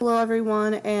Hello,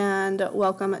 everyone, and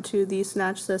welcome to the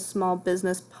Snatch This Small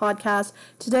Business Podcast.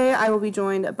 Today, I will be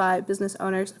joined by business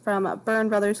owners from Byrne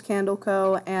Brothers Candle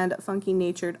Co. and Funky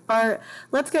Natured Art.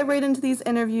 Let's get right into these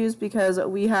interviews because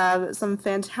we have some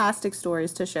fantastic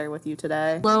stories to share with you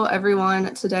today. Hello,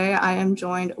 everyone. Today, I am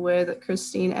joined with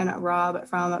Christine and Rob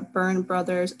from Byrne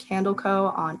Brothers Candle Co.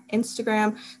 on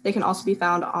Instagram. They can also be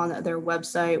found on their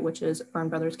website, which is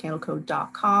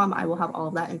byrnebrotherscandleco.com. I will have all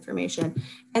of that information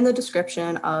in the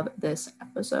description of this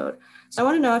episode. So I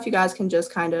want to know if you guys can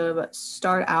just kind of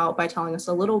start out by telling us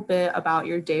a little bit about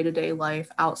your day-to-day life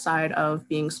outside of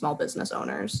being small business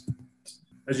owners.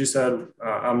 As you said,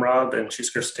 I'm Rob and she's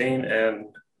Christine, and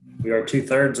we are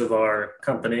 2/3 of our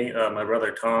company. My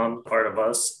brother Tom, part of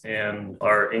us, and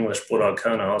our English Bulldog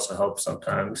Kona also helps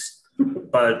sometimes.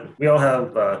 But we all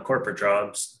have corporate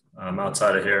jobs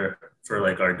outside of here for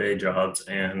like our day jobs,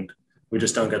 and we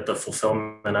just don't get the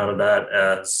fulfillment out of that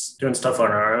as doing stuff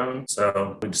on our own.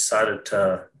 So we decided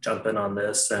to jump in on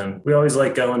this. And we always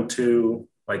like going to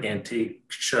like antique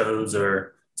shows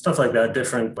or stuff like that,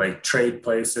 different like trade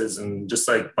places, and just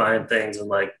like buying things and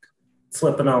like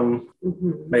flipping them,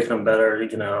 making them better,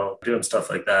 doing stuff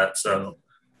like that. So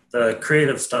the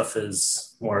creative stuff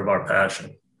is more of our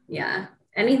passion. Yeah.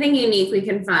 Anything unique we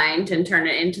can find and turn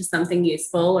it into something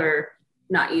useful or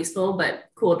not useful, but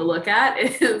cool to look at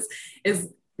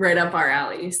is right up our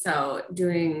alley. So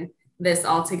doing this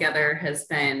all together has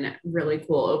been really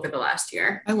cool over the last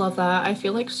year. I love that. I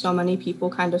feel like so many people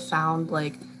kind of found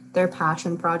like their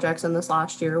passion projects in this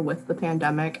last year with the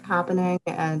pandemic happening.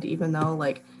 And even though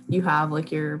like you have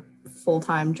like your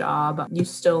full-time job, you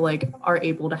still like are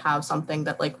able to have something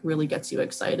that like really gets you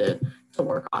excited to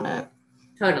work on it.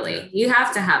 Totally. You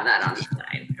have to have that on the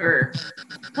side, or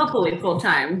hopefully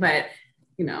full-time, but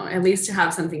at least to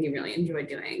have something you really enjoy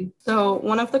doing. So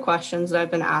one of the questions that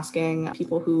I've been asking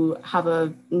people who have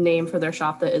a name for their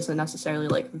shop that isn't necessarily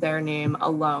like their name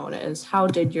alone is, how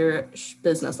did your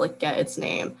business like get its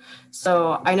name?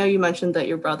 So I know you mentioned that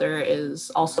your brother is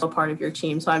also a part of your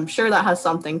team, so I'm sure that has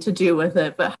something to do with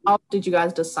it, but how did you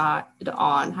guys decide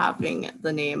on having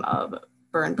the name of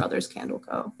Byrne Brothers Candle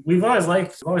Co.? We've always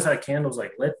had candles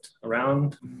like lit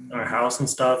around our house and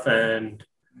stuff. And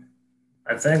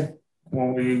I think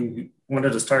when we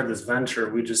wanted to start this venture,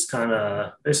 we just kind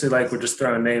of basically like we're just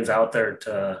throwing names out there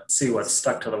to see what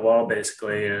stuck to the wall,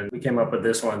 basically. And we came up with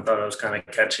this one, thought it was kind of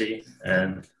catchy.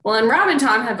 And Rob and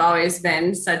Tom have always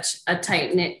been such a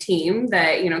tight-knit team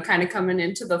that, kind of coming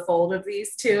into the fold of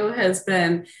these two has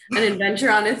been an adventure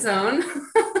on its own.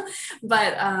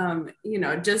 But,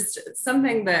 just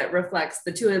something that reflects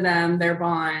the two of them, their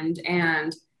bond.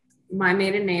 And my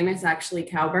maiden name is actually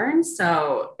Cowburn,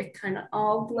 so it kind of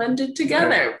all blended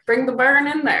together. Bring the burn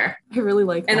in there. I really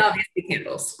like that. And obviously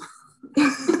candles.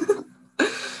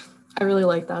 I really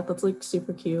like that. That's like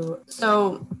super cute.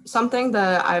 So something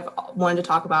that I've wanted to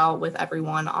talk about with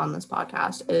everyone on this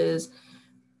podcast is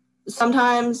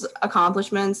sometimes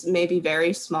accomplishments may be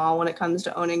very small when it comes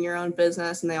to owning your own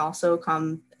business, and they also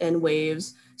come in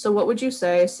waves. So what would you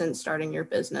say, since starting your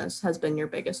business, has been your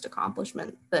biggest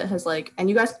accomplishment that has and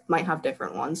you guys might have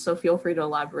different ones, so feel free to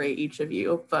elaborate, each of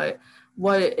you, but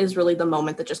what is really the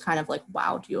moment that just kind of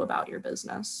wowed you about your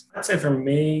business? I'd say for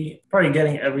me, probably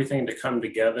getting everything to come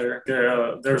together.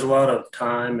 There's a lot of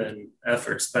time and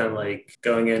effort spent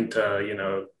going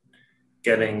into,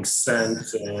 getting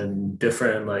scents and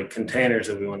different containers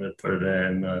that we wanted to put it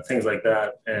in, things like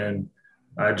that. And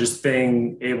just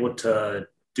being able to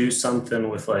do something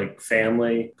with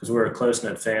family, because we're a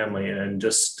close-knit family, and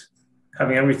just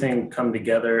having everything come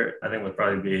together, I think would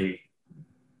probably be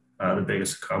the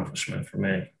biggest accomplishment for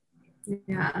me.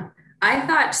 Yeah. I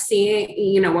thought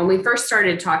seeing, when we first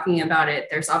started talking about it,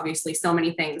 there's obviously so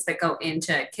many things that go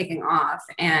into kicking off,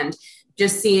 and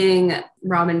just seeing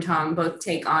Rob and Tom both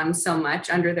take on so much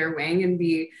under their wing and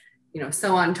be,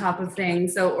 so on top of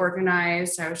things, so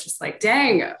organized. I was just like,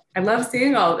 dang, I love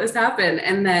seeing all this happen.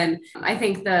 And then I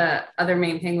think the other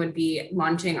main thing would be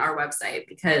launching our website,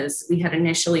 because we had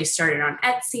initially started on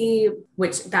Etsy,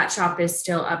 which that shop is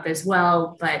still up as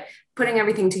well, but putting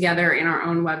everything together in our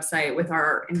own website with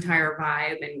our entire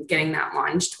vibe and getting that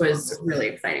launched was really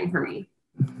exciting for me.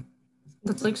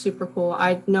 That's super cool.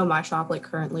 I know my shop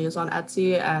currently is on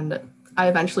Etsy, and I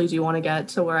eventually do want to get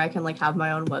to where I can have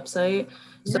my own website.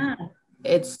 So yeah.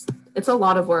 It's a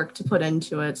lot of work to put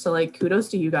into it. So kudos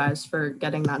to you guys for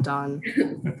getting that done.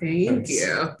 Thank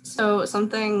you. So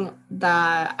something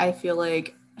that I feel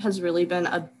has really been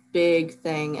a big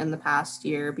thing in the past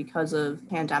year because of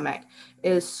pandemic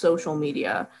is social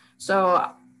media. So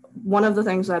one of the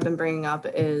things I've been bringing up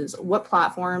is what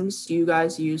platforms do you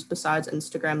guys use besides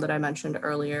Instagram that I mentioned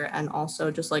earlier? And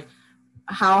also just like,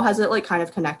 how has it like kind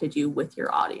of connected you with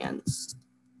your audience?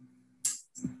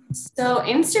 So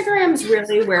Instagram's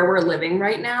really where we're living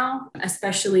right now,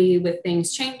 especially with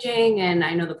things changing. And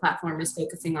I know the platform is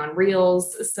focusing on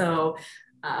Reels. So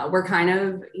we're kind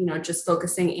of, just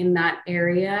focusing in that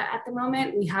area at the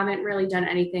moment. We haven't really done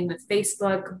anything with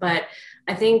Facebook, but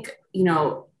I think,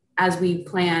 as we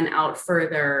plan out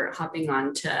further, hopping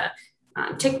on to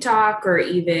TikTok or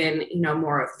even,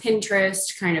 more of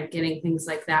Pinterest, kind of getting things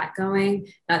like that going,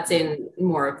 that's in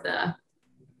more of the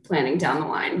planning down the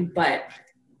line. But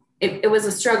it was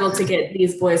a struggle to get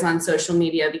these boys on social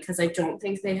media because I don't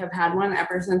think they have had one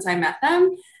ever since I met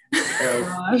them.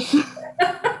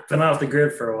 Been off the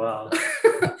grid for a while.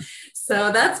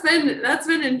 So that's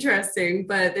been interesting,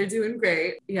 but they're doing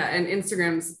great. Yeah, and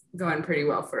Instagram's going pretty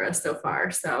well for us so far.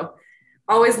 So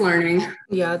always learning.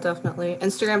 Yeah, definitely.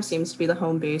 Instagram seems to be the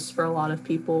home base for a lot of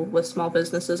people with small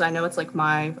businesses. I know it's like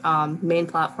my main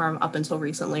platform up until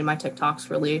recently. My TikTok's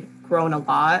really grown a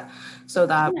lot. So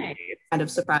that's kind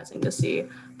of surprising to see.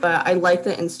 But I like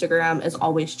that Instagram is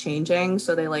always changing.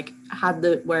 So they like had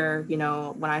where,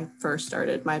 when I first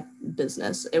started my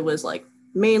business, it was like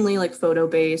mainly like photo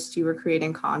based. You were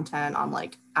creating content on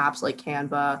like apps like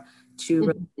Canva to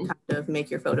really kind of make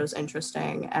your photos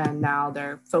interesting. And now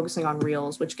they're focusing on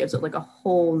Reels, which gives it like a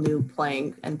whole new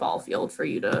playing and ball field for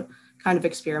you to kind of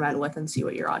experiment with and see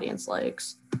what your audience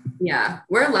likes. Yeah,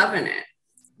 we're loving it.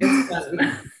 It's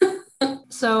fun.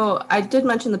 So I did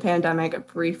mention the pandemic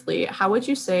briefly. How would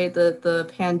you say that the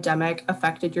pandemic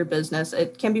affected your business?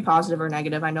 It can be positive or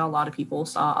negative. I know a lot of people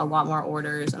saw a lot more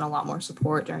orders and a lot more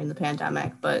support during the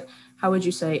pandemic, but how would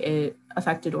you say it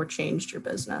affected or changed your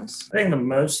business? I think the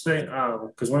most thing,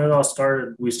 because when it all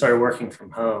started, we started working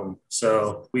from home.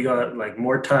 So we got like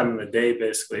more time in the day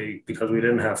basically because we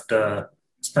didn't have to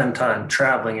spend time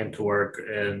traveling into work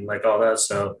and like all that.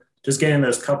 So just getting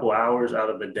those couple hours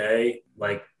out of the day,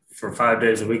 like for 5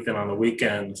 days a week, then on the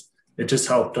weekends, it just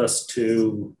helped us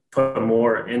to put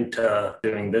more into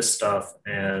doing this stuff.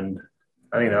 And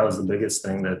I think that was the biggest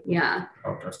thing that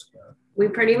helped us to that. We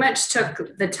pretty much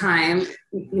took the time,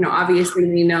 obviously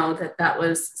we know that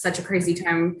was such a crazy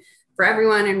time for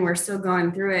everyone and we're still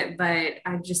going through it, but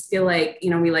I just feel like,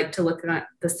 we like to look at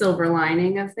the silver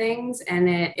lining of things, and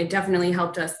it definitely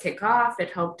helped us kick off.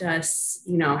 It helped us,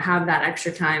 have that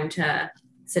extra time to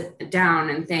sit down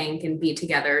and think and be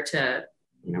together to,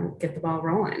 get the ball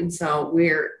rolling. So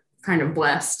we're kind of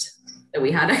blessed that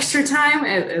we had extra time,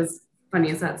 as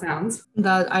funny as that sounds.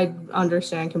 That I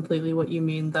understand completely what you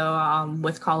mean though.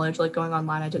 With college, like going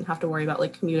online, I didn't have to worry about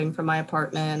like commuting from my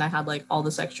apartment. I had like all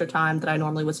this extra time that I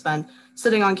normally would spend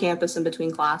sitting on campus in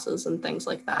between classes and things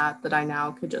like that I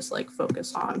now could just like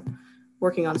focus on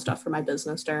working on stuff for my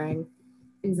business during.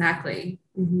 Exactly.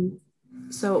 Mm-hmm.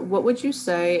 So what would you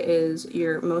say is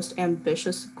your most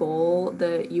ambitious goal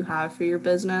that you have for your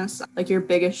business? Like your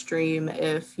biggest dream,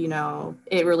 if,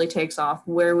 it really takes off,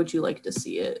 where would you like to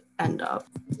see it end up?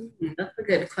 That's a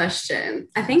good question.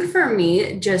 I think for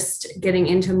me, just getting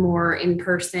into more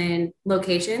in-person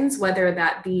locations, whether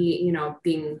that be,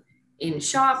 being in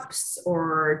shops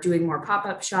or doing more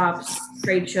pop-up shops,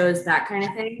 trade shows, that kind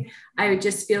of thing. I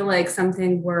just feel like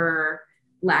something we're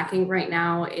lacking right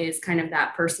now is kind of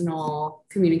that personal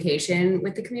communication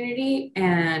with the community.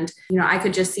 And, I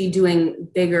could just see doing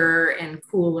bigger and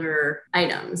cooler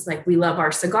items. Like we love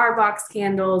our cigar box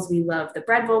candles. We love the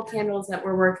bread bowl candles that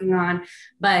we're working on.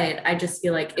 But I just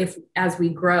feel like as we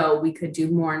grow, we could do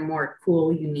more and more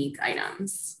cool, unique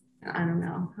items. I don't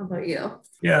know. How about you?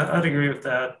 Yeah, I'd agree with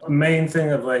that. The main thing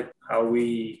of like how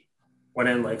we went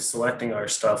in like selecting our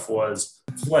stuff was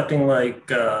selecting like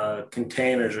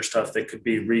containers or stuff that could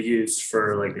be reused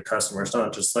for like the customer. It's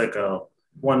not just like a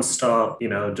one stop,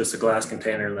 just a glass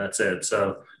container and that's it.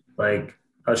 So like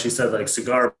how she said, like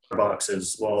cigar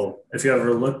boxes. Well, if you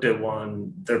ever looked at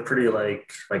one, they're pretty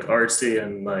like artsy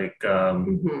and like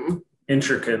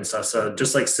intricate and stuff. So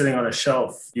just like sitting on a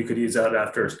shelf, you could use that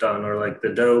after it's done, or like the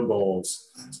dough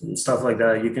bowls and stuff like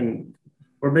that.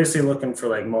 We're basically looking for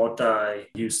like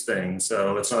multi-use things.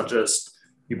 So it's not just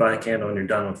you buy a candle and you're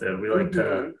done with it. We like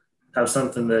to have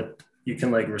something that you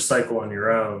can like recycle on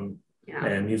your own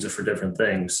and use it for different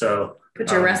things. So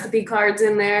put your recipe cards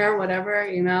in there, whatever,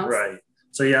 Right.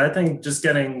 So yeah, I think just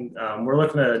getting, we're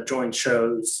looking to join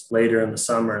shows later in the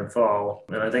summer and fall.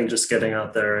 And I think just getting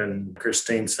out there, and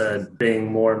Christine said,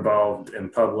 being more involved in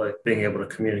public, being able to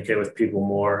communicate with people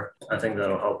more, I think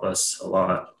that'll help us a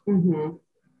lot. Mm-hmm.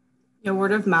 Yeah,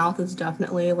 word of mouth is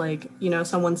definitely like,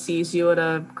 someone sees you at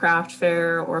a craft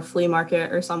fair or a flea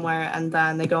market or somewhere, and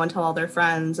then they go and tell all their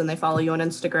friends and they follow you on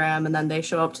Instagram, and then they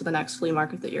show up to the next flea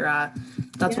market that you're at.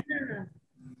 That's one Yeah. of the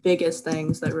biggest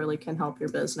things that really can help your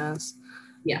business.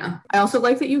 Yeah. I also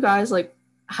like that you guys like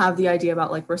have the idea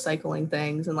about like recycling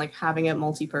things and like having it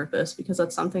multi-purpose, because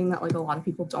that's something that like a lot of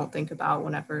people don't think about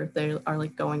whenever they are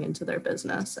like going into their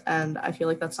business. And I feel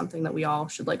like that's something that we all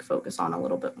should like focus on a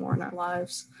little bit more in our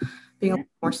lives, being a little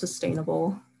more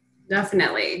sustainable.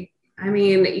 Definitely. I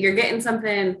mean, you're getting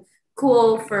something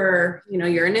cool for,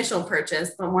 your initial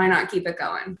purchase, but why not keep it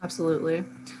going? Absolutely.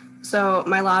 So,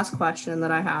 my last question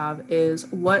that I have is,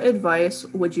 what advice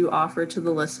would you offer to the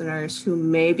listeners who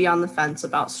may be on the fence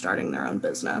about starting their own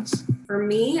business? For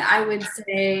me, I would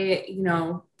say,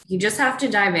 you just have to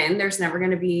dive in. There's never going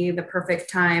to be the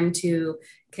perfect time to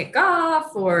kick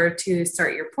off or to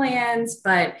start your plans,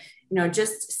 but,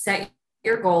 just set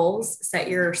your goals, set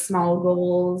your small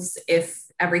goals. If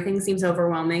everything seems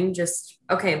overwhelming, just,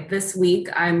 okay, this week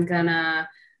I'm gonna,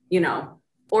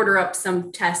 order up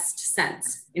some test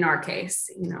scents in our case,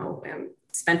 and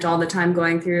spent all the time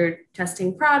going through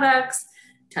testing products,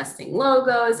 testing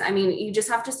logos. I mean, you just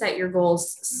have to set your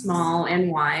goals small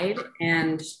and wide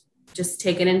and just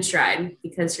take it in stride,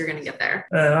 because you're going to get there.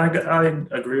 I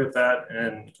agree with that.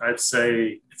 And I'd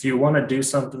say if you want to do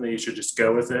something, that you should just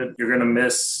go with it. You're going to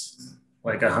miss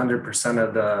like 100%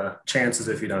 of the chances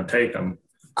if you don't take them.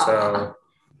 So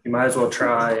you might as well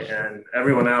try. And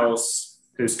everyone else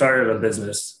who started a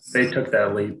business, they took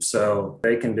that leap, so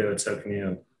they can do it. So can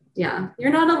you. Yeah, you're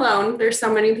not alone. There's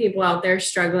so many people out there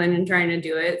struggling and trying to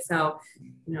do it. So,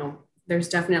 there's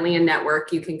definitely a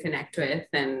network you can connect with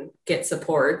and get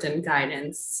support and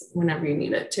guidance whenever you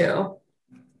need it too.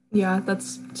 Yeah,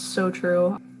 that's so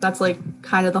true. That's like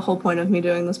kind of the whole point of me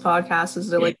doing this podcast, is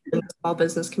to like bring the small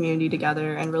business community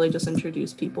together and really just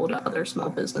introduce people to other small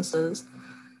businesses.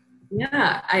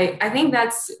 Yeah, I think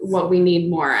that's what we need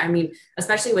more. I mean,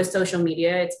 especially with social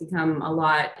media, it's become a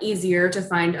lot easier to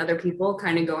find other people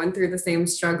kind of going through the same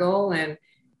struggle, and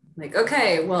like,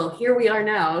 okay, well, here we are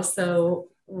now. So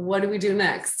what do we do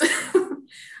next?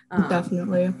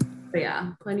 Definitely. But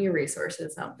yeah, plenty of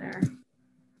resources out there.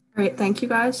 Great. Thank you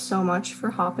guys so much for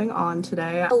hopping on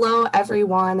today. Hello,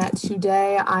 everyone.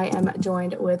 Today I am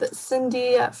joined with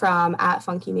Cindy from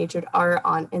 @FunkyNaturedArt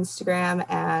on Instagram,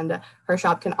 and her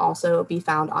shop can also be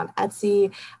found on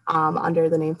Etsy under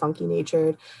the name Funky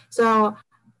Natured. So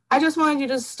I just wanted you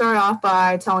to start off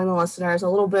by telling the listeners a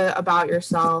little bit about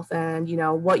yourself and,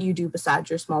 what you do besides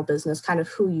your small business, kind of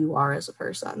who you are as a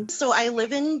person. So I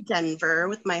live in Denver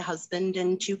with my husband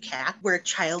and 2 cats. We're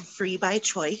child-free by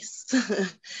choice.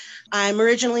 I'm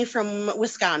originally from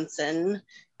Wisconsin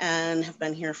and have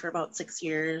been here for about 6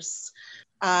 years.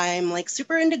 I'm like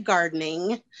super into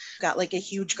gardening. Got like a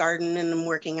huge garden, and I'm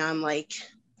working on like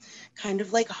kind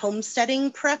of like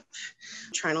homesteading prep,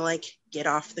 trying to like get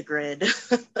off the grid.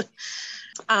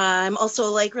 I'm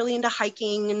also like really into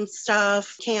hiking and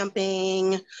stuff,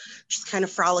 camping, just kind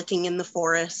of frolicking in the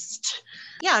forest.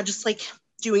 Yeah, just like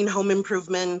doing home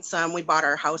improvements. We bought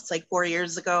our house like 4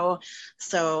 years ago,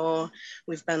 so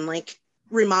we've been like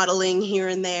remodeling here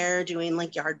and there, doing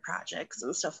like yard projects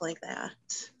and stuff like that.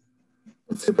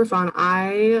 It's super fun.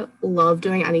 I love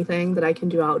doing anything that I can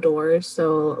do outdoors.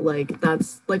 So like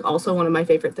that's like also one of my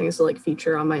favorite things to like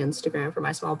feature on my Instagram for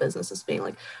my small business, is being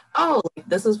like, oh, like,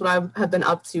 this is what I have been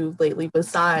up to lately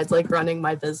besides like running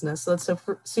my business. So it's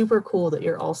super cool that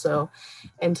you're also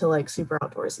into like super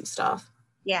outdoorsy stuff.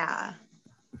 Yeah.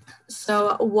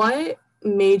 So what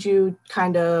made you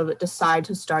kind of decide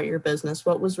to start your business?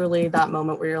 What was really that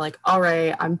moment where you're like, all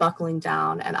right, I'm buckling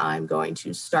down and I'm going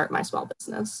to start my small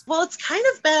business? Well, it's kind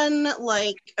of been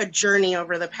like a journey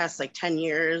over the past like 10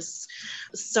 years.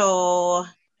 So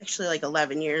actually like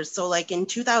 11 years. So like in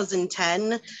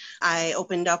 2010, I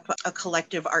opened up a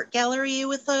collective art gallery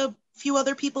with a few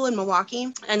other people in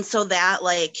Milwaukee. And so that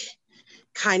like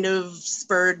kind of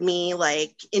spurred me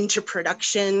like into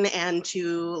production and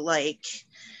to like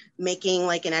making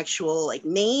like an actual like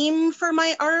name for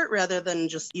my art rather than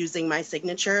just using my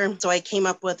signature. So I came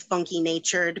up with Funky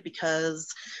Natured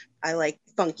because I like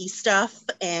funky stuff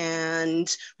and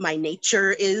my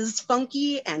nature is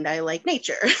funky and I like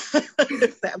nature,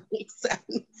 if that makes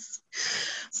sense.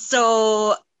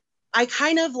 So I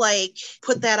kind of like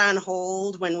put that on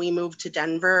hold when we moved to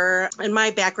Denver. And my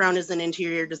background is in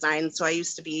interior design. So I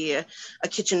used to be a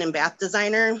kitchen and bath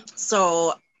designer.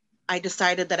 So I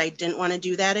decided that I didn't want to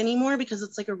do that anymore because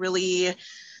it's like a really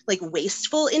like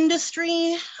wasteful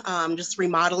industry, just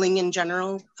remodeling in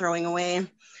general, throwing away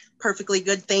perfectly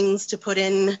good things to put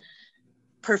in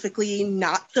perfectly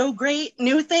not so great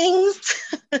new things.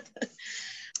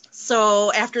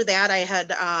 So after that,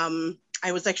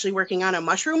 I was actually working on a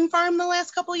mushroom farm the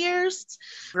last couple years,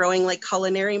 growing like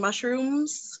culinary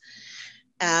mushrooms.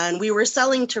 And we were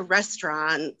selling to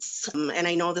restaurants. And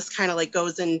I know this kind of like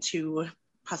goes into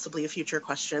possibly a future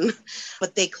question,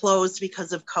 but they closed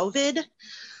because of COVID.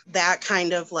 That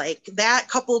kind of like that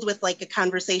coupled with like a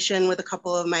conversation with a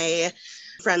couple of my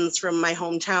friends from my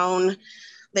hometown,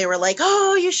 they were like,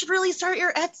 oh, you should really start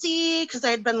your Etsy. Cause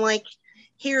I'd been like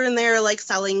here and there, like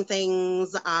selling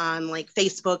things on like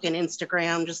Facebook and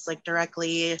Instagram, just like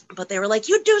directly. But they were like,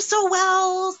 you do so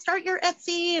well, start your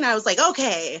Etsy. And I was like,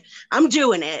 okay, I'm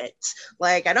doing it.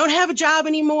 Like, I don't have a job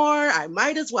anymore. I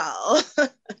might as well.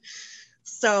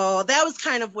 So that was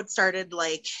kind of what started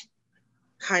like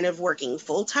kind of working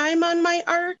full time on my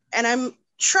art. And I'm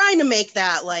trying to make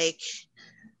that like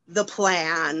the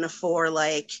plan for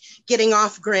like getting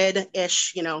off grid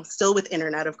ish, still with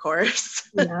internet, of course.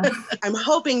 Yeah. I'm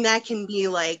hoping that can be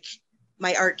like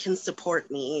my art can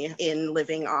support me in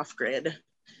living off grid.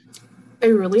 I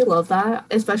really love that,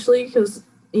 especially because,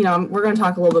 we're going to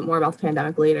talk a little bit more about the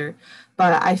pandemic later,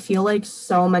 but I feel like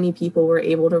so many people were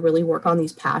able to really work on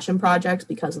these passion projects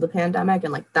because of the pandemic.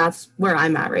 And like, that's where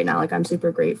I'm at right now. Like, I'm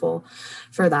super grateful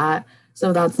for that.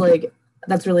 So that's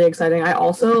really exciting. I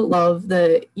also love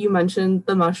that you mentioned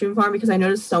the mushroom farm because I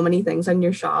noticed so many things in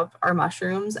your shop are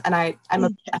mushrooms, and I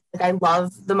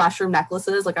love the mushroom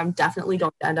necklaces. Like, I'm definitely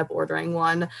going to end up ordering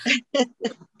one,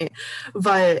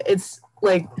 but it's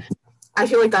like I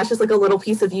feel like that's just like a little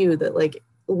piece of you that like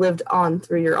lived on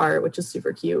through your art, which is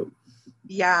super cute.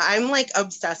 Yeah, I'm like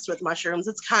obsessed with mushrooms.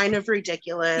 It's kind of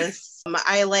ridiculous.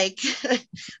 I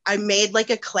made like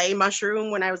a clay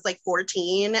mushroom when I was like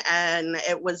 14, and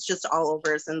it was just all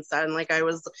over since then. Like I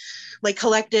was like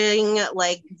collecting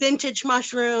like vintage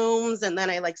mushrooms, and then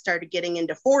I like started getting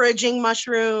into foraging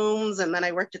mushrooms, and then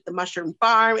I worked at the mushroom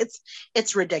farm.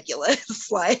 It's ridiculous.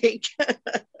 Like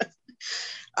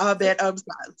a bit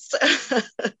obsessed.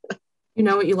 You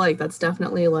know what you like. That's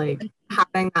definitely like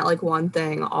having that like one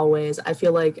thing always. I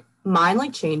feel like mine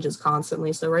like changes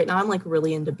constantly. So right now I'm like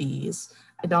really into bees.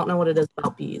 I don't know what it is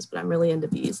about bees, but I'm really into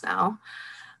bees now.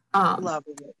 Love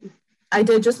it. I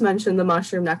did just mention the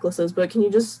mushroom necklaces, but can you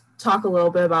just talk a little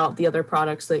bit about the other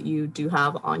products that you do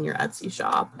have on your Etsy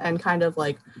shop and kind of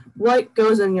like what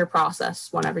goes in your process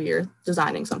whenever you're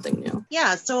designing something new?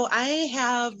 Yeah, so I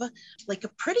have like a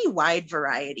pretty wide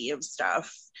variety of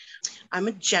stuff. I'm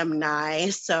a Gemini,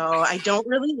 so I don't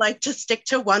really like to stick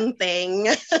to one thing.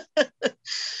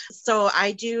 So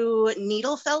I do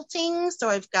needle felting. So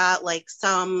I've got like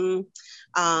some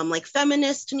like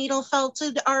feminist needle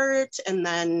felted art, and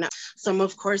then some,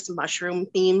 of course, mushroom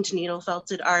themed needle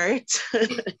felted art.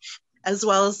 As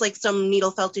well as like some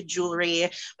needle felted jewelry,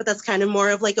 but that's kind of more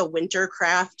of like a winter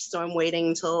craft. So I'm waiting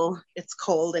until it's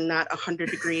cold and not 100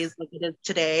 degrees like it is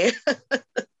today.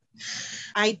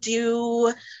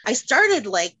 I started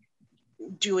like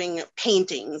doing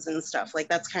paintings and stuff. Like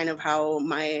that's kind of how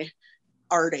my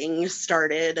arting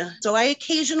started. So I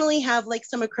occasionally have like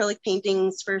some acrylic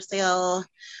paintings for sale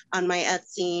on my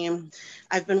Etsy.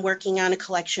 I've been working on a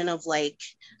collection of like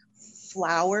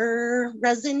flower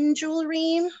resin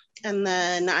jewelry. And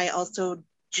then I also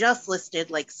just listed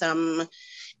like some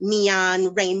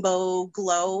neon rainbow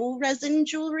glow resin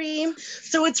jewelry.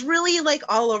 So it's really like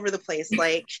all over the place,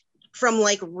 like from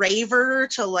like raver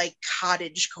to like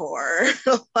cottage core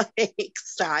like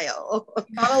style.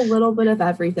 Got a little bit of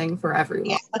everything for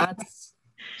everyone. Yeah.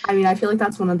 I feel like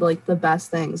that's one of the, like the best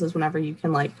things is whenever you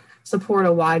can like support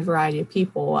a wide variety of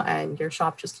people and your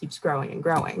shop just keeps growing and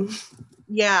growing.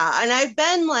 Yeah, and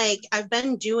I've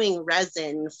been doing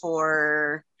resin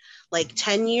for like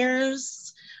 10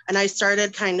 years, and I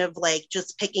started kind of like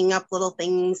just picking up little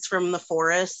things from the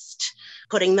forest,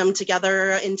 putting them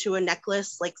together into a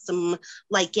necklace, like some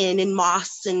lichen and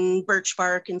moss and birch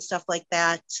bark and stuff like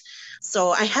that. So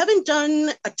I haven't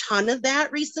done a ton of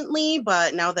that recently,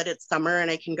 but now that it's summer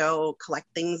and I can go collect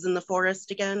things in the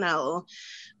forest again, I'll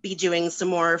be doing some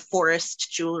more forest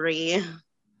jewelry.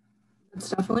 It's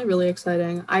definitely really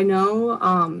exciting. I know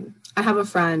I have a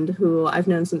friend who I've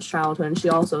known since childhood, and she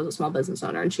also is a small business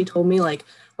owner. And she told me like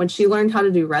when she learned how to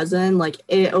do resin, like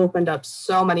it opened up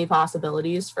so many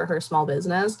possibilities for her small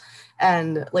business.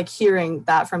 And like hearing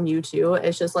that from you too,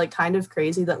 it's just like kind of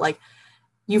crazy that like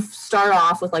you start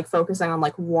off with like focusing on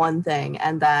like one thing,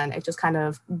 and then it just kind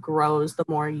of grows the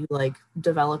more you like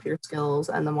develop your skills,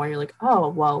 and the more you're like, oh,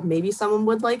 well, maybe someone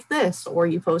would like this, or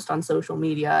you post on social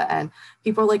media and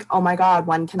people are like, oh my God,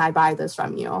 when can I buy this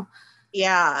from you?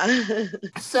 Yeah.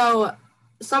 So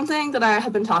something that I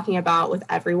have been talking about with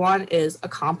everyone is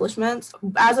accomplishments.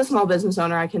 As a small business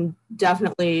owner, I can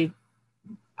definitely,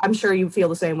 I'm sure you feel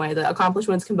the same way, that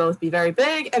accomplishments can both be very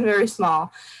big and very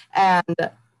small. And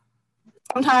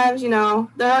sometimes,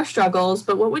 there are struggles,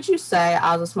 but what would you say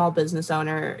as a small business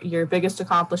owner, your biggest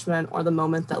accomplishment or the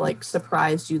moment that like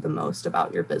surprised you the most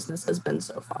about your business has been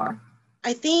so far?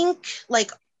 I think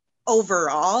like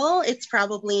overall, it's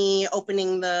probably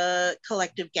opening the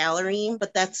collective gallery,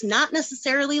 but that's not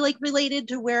necessarily like related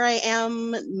to where I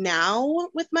am now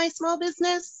with my small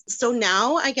business. So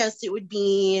now I guess it would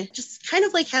be just kind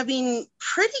of like having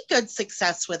pretty good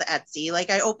success with Etsy.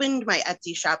 Like I opened my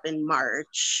Etsy shop in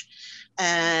March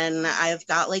and I've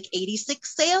got like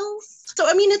 86 sales. So,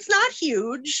 I mean, it's not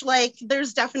huge. Like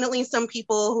there's definitely some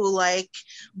people who like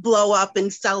blow up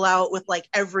and sell out with like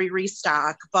every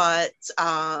restock, but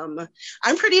I'm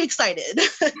pretty excited.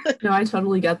 No, I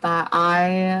totally get that.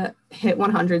 I hit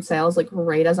 100 sales like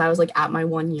right as I was like at my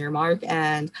 1 year mark,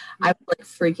 and I was like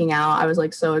freaking out. I was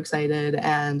like so excited,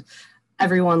 and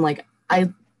everyone, like,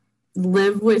 I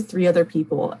live with 3 other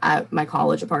people at my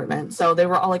college apartment, so they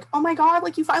were all like, oh my god,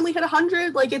 like you finally hit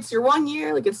 100, like it's your 1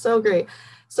 year, like it's so great.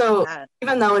 So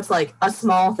even though it's like a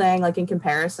small thing, like in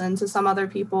comparison to some other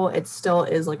people, it still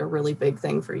is like a really big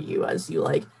thing for you as you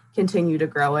like continue to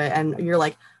grow it, and you're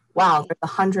like, wow, there's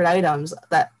 100 items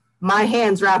that my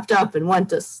hands wrapped up and went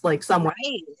to like somewhere.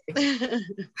 Right.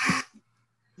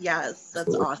 Yes,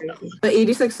 that's awesome. But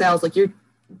 86 sales, like you're,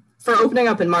 for opening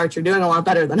up in March, you're doing a lot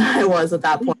better than I was at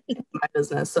that point in my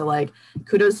business. So like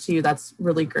kudos to you. That's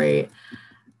really great.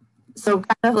 So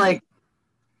kind of like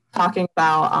talking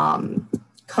about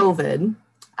COVID,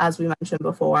 as we mentioned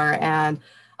before, and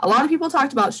a lot of people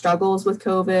talked about struggles with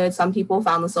COVID. Some people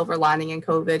found the silver lining in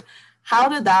COVID. How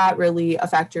did that really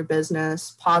affect your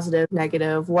business? Positive,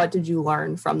 negative? What did you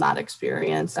learn from that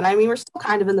experience? And I mean, we're still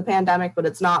kind of in the pandemic, but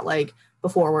it's not like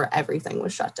before where everything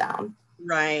was shut down.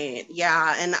 Right.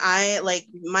 Yeah. And I like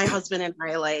my husband and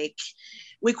I like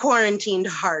we quarantined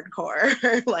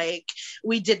hardcore. Like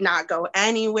we did not go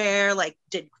anywhere, like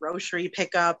did grocery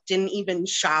pickup, didn't even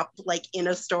shop like in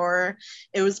a store.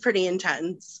 It was pretty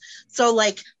intense. So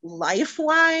like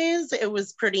life-wise, it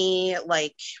was pretty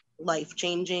like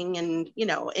life-changing and,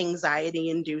 anxiety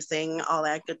inducing, all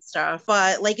that good stuff.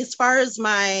 But like as far as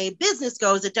my business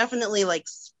goes, it definitely like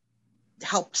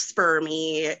helped spur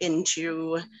me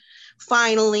into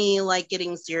finally like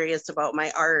getting serious about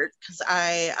my art, because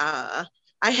I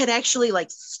had actually like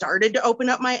started to open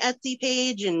up my Etsy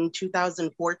page in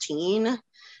 2014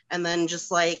 and then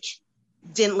just like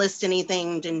didn't list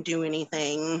anything, didn't do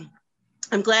anything.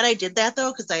 I'm glad I did that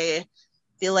though, because I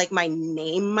feel like my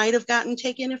name might have gotten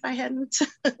taken if I hadn't.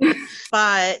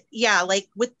 But yeah, like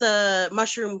with the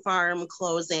mushroom farm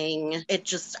closing,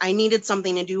 I needed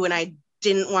something to do and I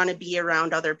didn't want to be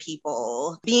around other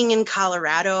people. Being in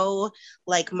Colorado,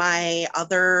 like my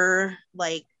other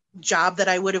like job that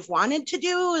I would have wanted to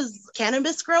do is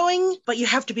cannabis growing, but you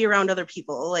have to be around other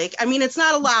people. Like, I mean, it's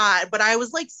not a lot, but I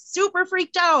was like super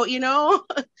freaked out,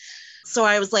 So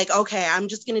I was like, okay, I'm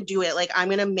just going to do it. Like, I'm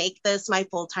going to make this my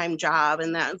full-time job.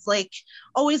 And that's like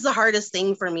always the hardest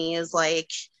thing for me is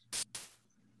like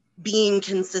being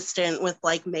consistent with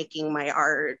like making my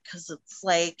art, because it's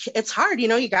like it's hard,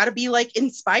 you got to be like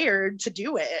inspired to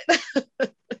do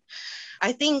it.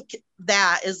 I think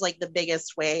that is like the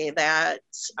biggest way that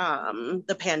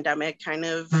the pandemic kind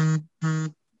of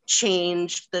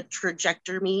changed the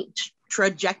trajectory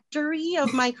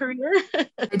of my career.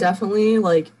 I definitely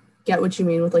like get what you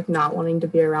mean with like not wanting to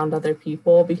be around other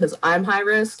people, because I'm high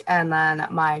risk, and then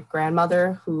my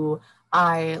grandmother, who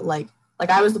I like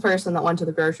I was the person that went to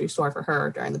the grocery store for her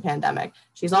during the pandemic.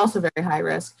 She's also very high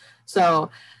risk.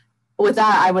 So with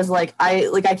that, I was like,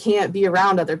 I can't be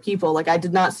around other people. Like I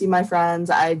did not see my friends.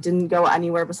 I didn't go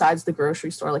anywhere besides the grocery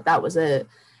store. Like that was it.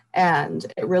 And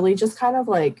it really just kind of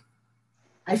like,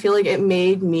 I feel like it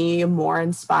made me more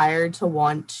inspired to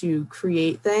want to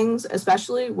create things,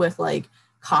 especially with like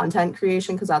content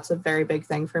creation, because that's a very big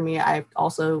thing for me. I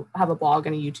also have a blog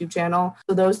and a YouTube channel.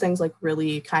 So those things like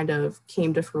really kind of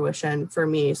came to fruition for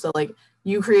me. So like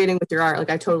you creating with your art,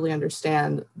 like I totally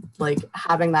understand, like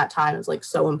having that time is like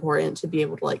so important to be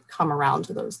able to like come around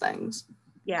to those things.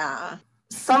 Yeah.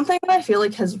 Something that I feel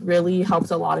like has really helped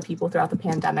a lot of people throughout the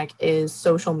pandemic is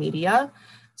social media.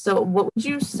 So what would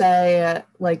you say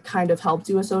like kind of helped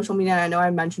you with social media? And I know I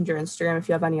mentioned your Instagram. If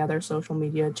you have any other social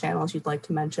media channels you'd like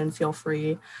to mention, feel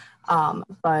free.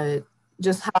 But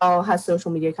just how has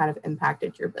social media kind of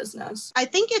impacted your business? I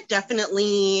think it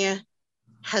definitely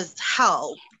has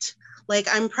helped. Like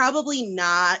I'm probably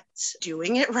not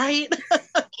doing it right.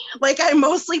 Like I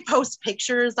mostly post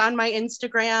pictures on my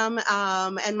Instagram,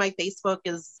 and my Facebook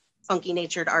is Funky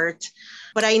Natured Art.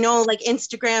 But I know like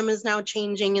Instagram is now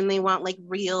changing and they want like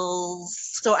reels.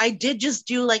 So I did just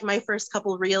do like my first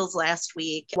couple reels last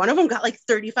week. One of them got like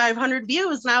 3,500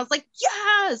 views and I was like,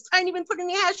 yes, I didn't even put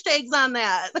any hashtags on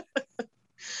that.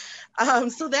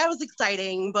 So that was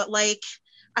exciting, but like,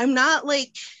 I'm not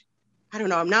like, I don't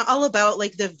know, I'm not all about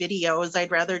like the videos.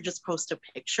 I'd rather just post a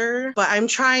picture, but I'm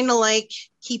trying to like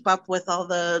keep up with all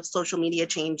the social media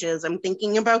changes. I'm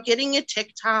thinking about getting a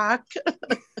TikTok.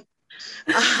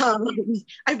 I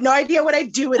have no idea what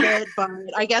I'd do with it, but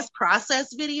I guess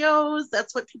process videos,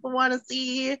 that's what people want to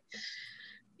see.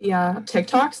 Yeah,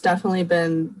 TikTok's definitely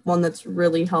been one that's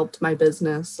really helped my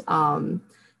business.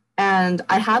 And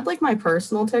I had like my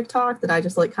personal TikTok that I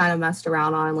just like kind of messed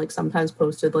around on, like sometimes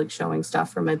posted like showing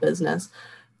stuff from my business.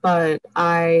 But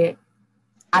at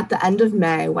the end of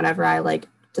May, whenever I like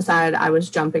decided I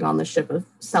was jumping on the ship of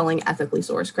selling ethically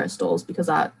sourced crystals, because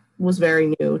that was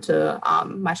very new to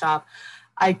my shop,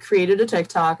 I created a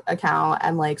TikTok account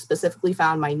and like specifically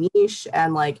found my niche,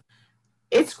 and like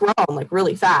it's grown like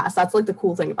really fast. That's like the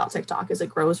cool thing about TikTok is it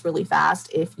grows really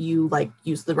fast if you like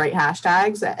use the right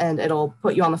hashtags, and it'll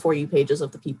put you on the For You pages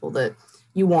of the people that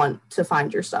you want to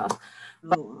find your stuff.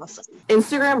 But Awesome.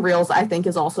 Instagram Reels, I think,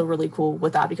 is also really cool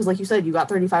with that because like you said, you got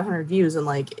 3,500 views and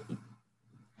like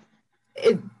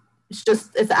it's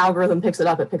just, if the algorithm picks it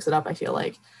up, I feel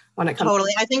like when it comes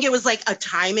Totally. I think it was like a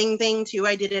timing thing too.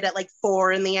 I did it at like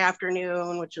 4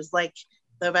 p.m, which is like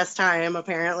the best time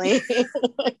apparently.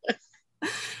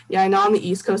 Yeah, I know on the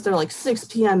East Coast they're like 6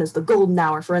 p.m. is the golden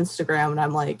hour for Instagram, and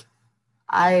I'm like,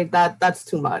 that's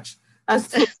too much. That's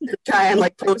too much to try and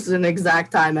like post at an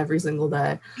exact time every single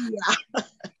day. Yeah.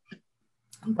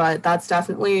 But that's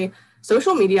definitely,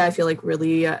 social media, I feel like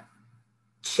really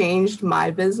changed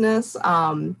my business,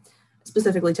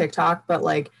 specifically TikTok. But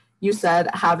like you said,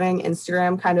 having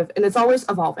Instagram kind of, and it's always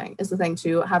evolving is the thing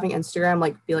too, having Instagram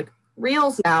like be like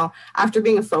Reels now, after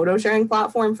being a photo sharing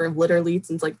platform for literally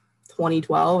since like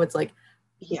 2012, it's like,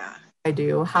 Yeah.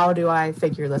 how do I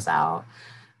figure this out?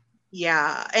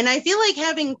 Yeah. And I feel like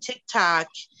having TikTok,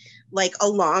 like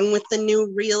along with the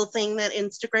new reel thing that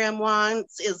Instagram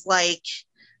wants, is like,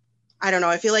 I don't know,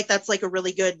 I feel like that's like a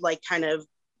really good, like kind of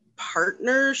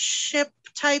partnership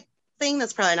type thing.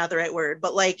 That's probably not the right word,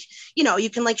 but like, you know, you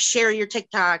can like share your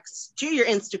TikToks to your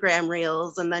Instagram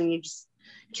reels, and then you just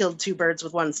killed two birds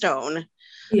with one stone.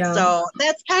 Yeah. So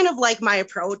that's kind of like my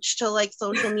approach to like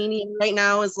social media right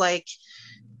now, is like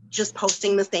just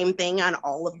posting the same thing on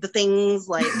all of the things,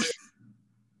 like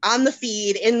on the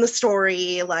feed, in the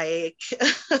story, like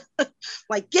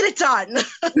like get it done.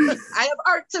 I have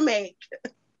art to make.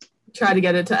 Try to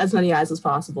get it to as many eyes as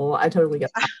possible. I totally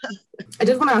get that. I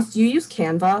did want to ask, do you use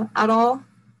Canva at all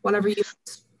whenever you?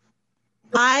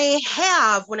 I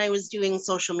have, when I was doing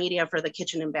social media for the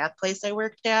kitchen and bath place I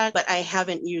worked at, but I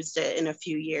haven't used it in a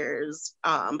few years.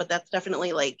 But that's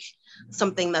definitely like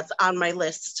something that's on my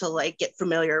list to like get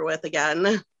familiar with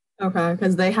again. Okay,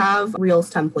 because they have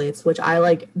Reels templates, which I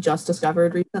like just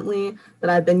discovered recently that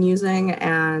I've been using,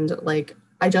 and like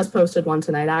I just posted one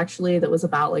tonight actually that was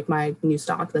about like my new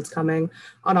stock that's coming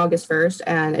on August 1st,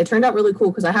 and it turned out really cool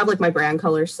because I have like my brand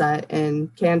colors set in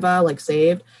Canva like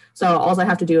saved, so all I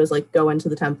have to do is like go into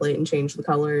the template and change the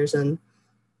colors, and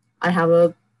I have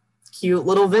a cute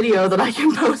little video that I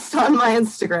can post on my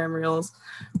Instagram Reels,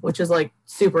 which is like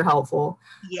super helpful.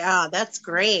 Yeah, that's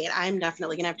great. I'm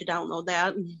definitely gonna have to download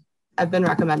that. I've been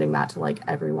recommending that to like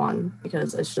everyone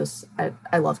because it's just,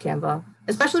 I love Canva,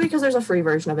 especially because there's a free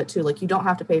version of it too. Like you don't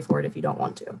have to pay for it if you don't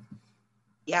want to.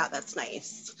 Yeah, that's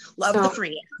nice. Love the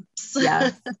free apps.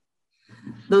 Yeah.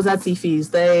 Those Etsy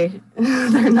fees, they're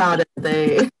not it.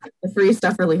 The free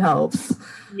stuff really helps.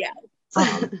 Yeah.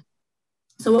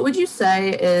 So what would you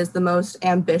say is the most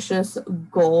ambitious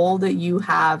goal that you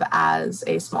have as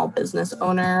a small business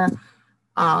owner?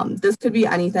 This could be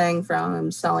anything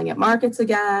from selling at markets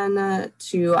again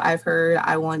to, I've heard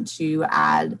I want to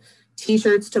add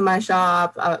t-shirts to my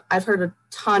shop. I've heard a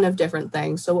ton of different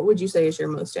things. So what would you say is your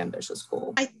most ambitious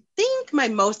goal? I think my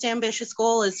most ambitious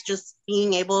goal is just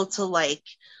being able to like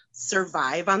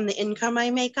survive on the income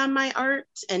I make on my art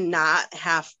and not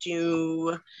have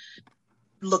to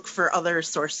look for other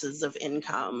sources of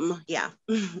income. Yeah.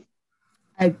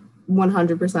 I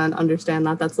 100% understand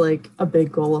that. That's like a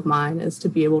big goal of mine, is to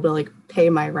be able to like pay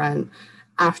my rent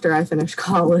after I finish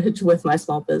college with my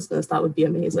small business. That would be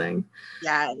amazing.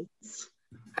 Yes.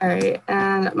 All right.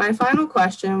 And my final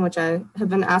question, which I have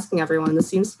been asking everyone, this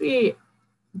seems to be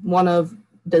one of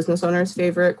business owners'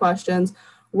 favorite questions.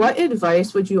 What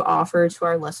advice would you offer to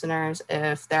our listeners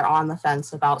if they're on the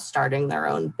fence about starting their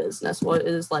own business? What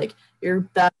is like your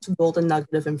best golden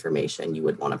nugget of information you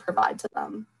would want to provide to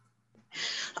them?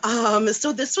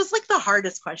 So this was like the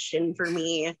hardest question for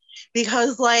me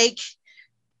because like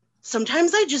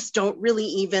sometimes I just don't really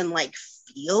even like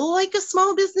feel like a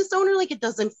small business owner. Like it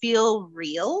doesn't feel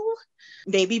real.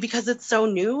 Maybe because it's so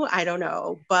new. I don't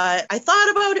know. But I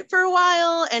thought about it for a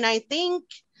while. And I think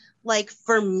like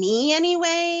for me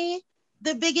anyway,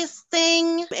 the biggest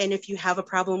thing, and if you have a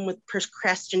problem with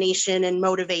procrastination and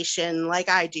motivation like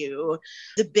I do,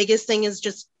 the biggest thing is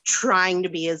just trying to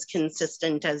be as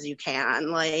consistent as you can.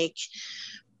 Like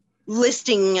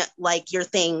listing like your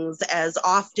things as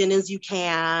often as you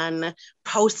can,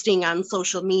 posting on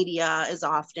social media as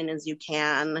often as you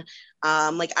can.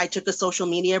 Like I took a social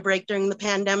media break during the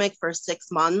pandemic for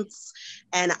 6 months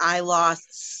and I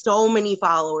lost so many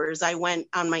followers. I went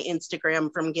on my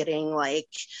Instagram from getting like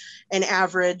an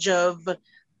average of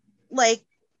like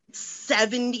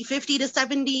 50 to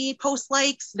 70 post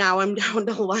likes. Now I'm down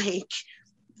to like,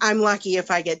 I'm lucky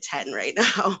if I get 10 right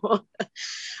now.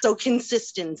 So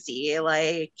consistency,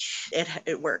 like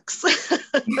it works.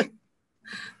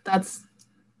 That's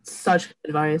such good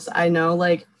advice. I know,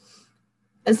 like,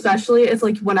 especially it's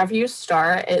like whenever you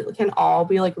start, it can all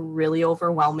be like really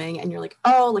overwhelming, and you're like,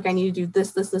 oh, like I need to do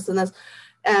this, this, this, and this.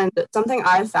 And something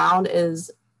I've found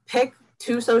is pick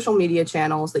 2 social media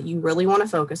channels that you really want to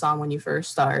focus on when you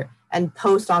first start and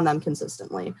post on them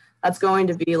consistently. That's going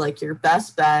to be like your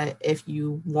best bet if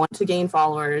you want to gain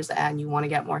followers and you want to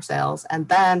get more sales. And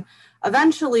then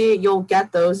eventually you'll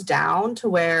get those down to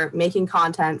where making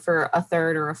content for a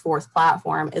third or a fourth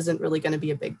platform isn't really going to be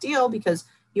a big deal because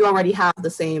you already have the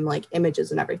same like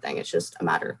images and everything. It's just a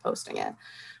matter of posting it.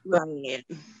 Right.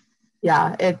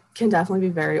 Yeah, it can definitely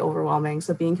be very overwhelming.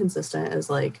 So being consistent is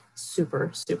like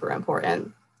super, super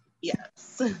important.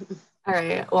 Yes. All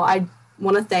right. Well, I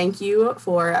want to thank you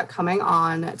for coming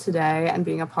on today and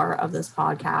being a part of this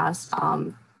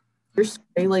podcast. Your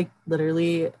story, like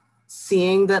literally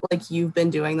seeing that like you've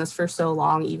been doing this for so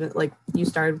long, even like you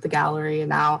started with the gallery and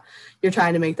now you're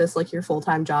trying to make this like your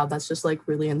full-time job. That's just like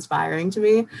really inspiring to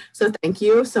me. So thank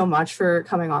you so much for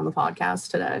coming on the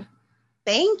podcast today.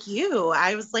 Thank you.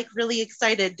 I was like really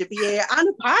excited to be on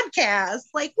a podcast.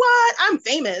 Like, what? I'm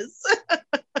famous.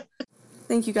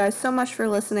 Thank you guys so much for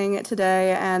listening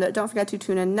today. And don't forget to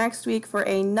tune in next week for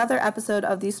another episode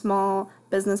of the Small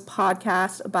Business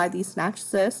Podcast by the Snatch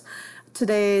Sis.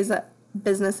 Today's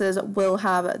businesses will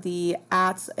have the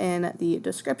ats in the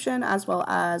description as well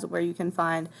as where you can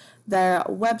find their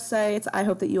websites. I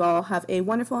hope that you all have a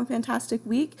wonderful and fantastic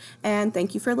week. And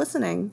thank you for listening.